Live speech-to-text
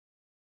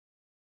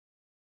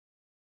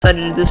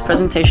decided to do this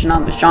presentation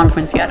on was John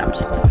Quincy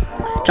Adams.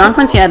 John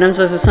Quincy Adams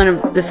was the son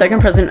of the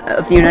second president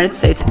of the United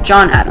States,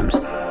 John Adams,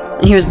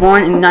 and he was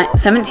born in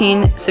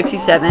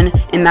 1767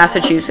 in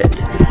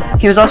Massachusetts.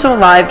 He was also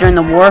alive during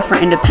the War for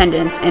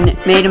Independence, and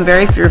it made him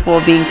very fearful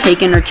of being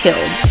taken or killed.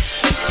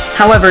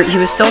 However, he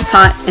was still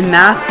taught in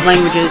math,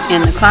 languages,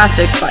 and the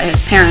classics by his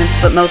parents,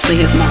 but mostly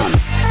his mom.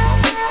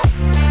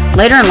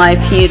 Later in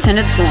life, he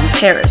attended school in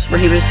Paris, where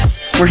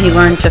he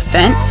learned to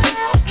fence,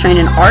 trained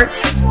in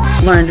arts,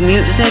 learned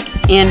music,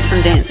 and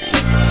some dancing.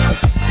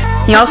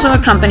 He also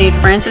accompanied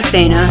Francis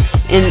Dana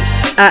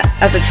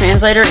as a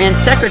translator and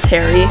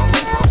secretary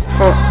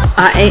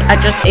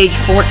at just age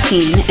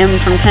 14, and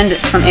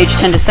from age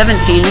 10 to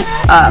 17,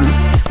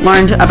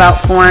 learned about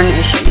foreign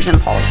issues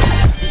and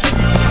politics.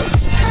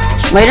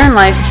 Later in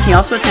life, he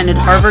also attended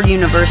Harvard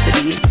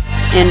University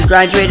and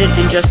graduated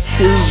in just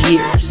 2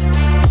 years,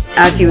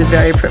 as he was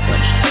very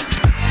privileged.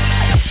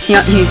 He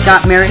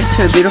got married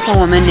to a beautiful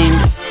woman named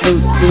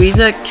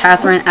Louisa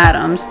Catherine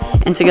Adams,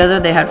 and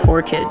together they had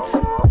 4 kids.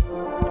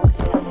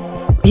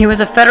 He was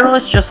a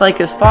Federalist just like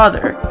his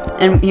father,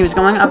 and he was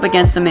going up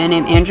against a man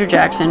named Andrew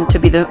Jackson to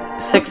be the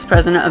 6th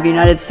President of the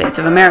United States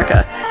of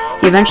America.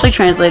 He eventually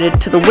translated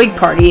to the Whig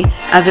Party,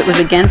 as it was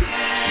against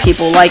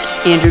people like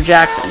Andrew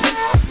Jackson.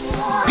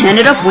 He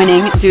ended up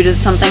winning due to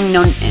something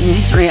known in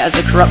history as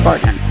the corrupt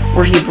bargain,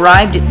 where he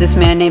bribed this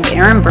man named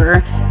Aaron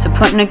Burr to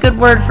put in a good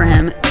word for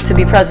him to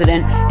be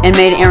president, and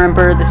made Aaron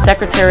Burr the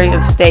Secretary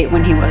of State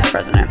when he was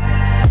president.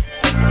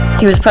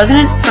 He was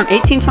president from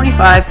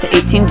 1825 to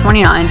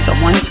 1829, so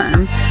 1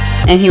 term,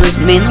 and he was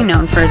mainly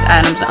known for his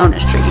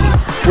Adams-Onis Treaty,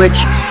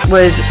 which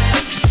was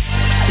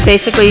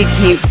basically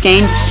he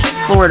gained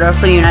Florida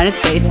for the United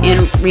States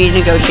and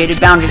renegotiated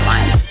boundary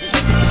lines.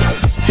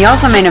 He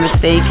also made a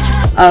mistake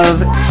of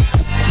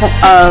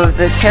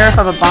the Tariff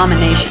of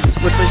Abominations,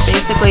 which was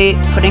basically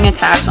putting a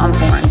tax on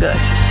foreign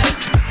goods.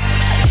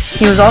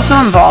 He was also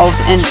involved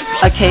in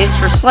a case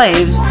for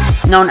slaves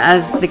known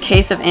as the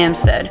Case of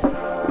Amstead,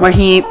 where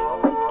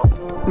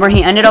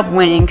he ended up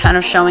winning, kind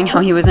of showing how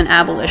he was an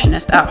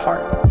abolitionist at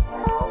heart.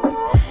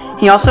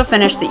 He also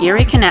finished the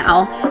Erie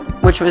Canal,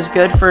 which was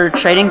good for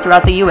trading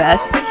throughout the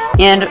U.S.,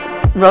 and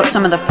wrote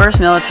some of the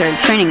first military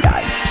training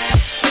guides.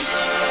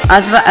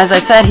 As I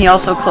said, he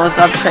also closed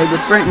up trade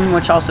with Britain,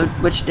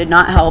 which did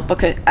not help,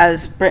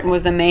 as Britain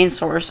was the main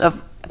source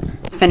of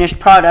finished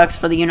products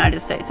for the United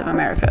States of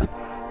America.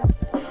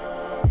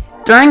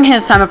 During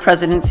his time of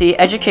presidency,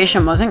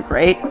 education wasn't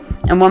great,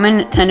 and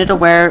women tended to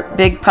wear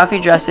big puffy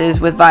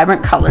dresses with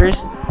vibrant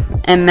colors,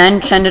 and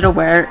men tended to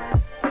wear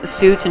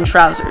suits and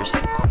trousers.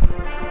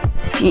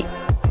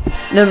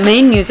 The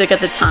main music at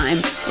the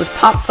time was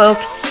pop folk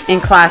and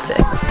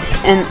classics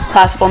and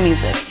classical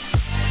music.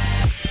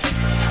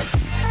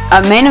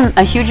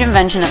 A huge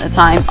invention at the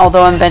time,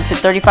 although invented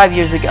 35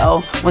 years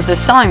ago, was the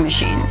sewing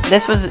machine.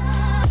 This was,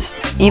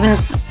 even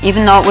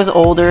though it was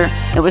older,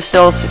 it was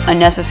still a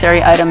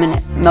necessary item in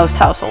most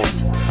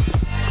households.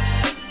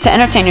 To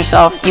entertain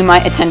yourself, you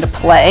might attend a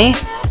play,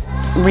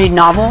 read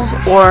novels,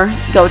 or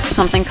go to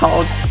something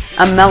called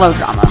a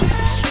melodrama.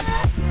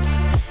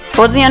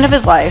 Towards the end of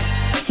his life,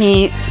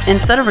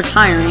 instead of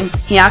retiring,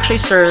 he actually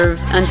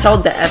served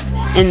until death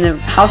in the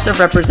House of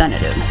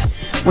Representatives,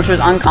 which was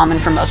uncommon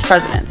for most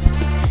presidents.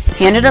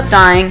 He ended up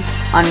dying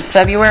on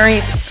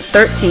February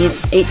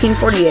 13th,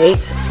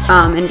 1848,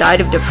 and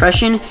died of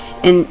depression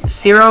and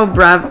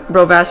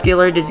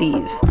cerebrovascular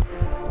disease.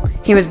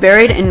 He was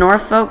buried in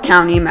Norfolk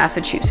County,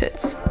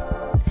 Massachusetts.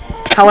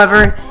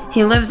 However,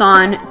 he lives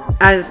on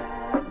as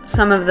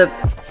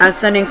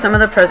setting some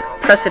of the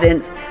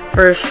precedents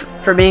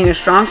for being a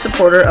strong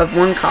supporter of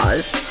one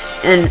cause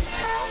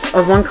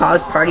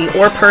party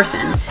or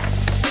person.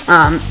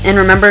 And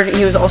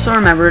he was also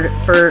remembered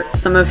for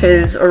some of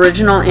his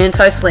original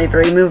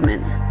anti-slavery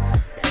movements.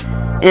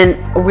 And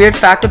a weird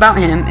fact about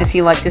him is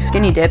he liked to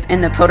skinny dip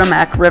in the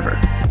Potomac River.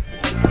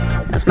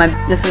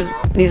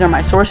 These are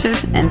my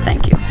sources, and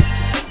thank you.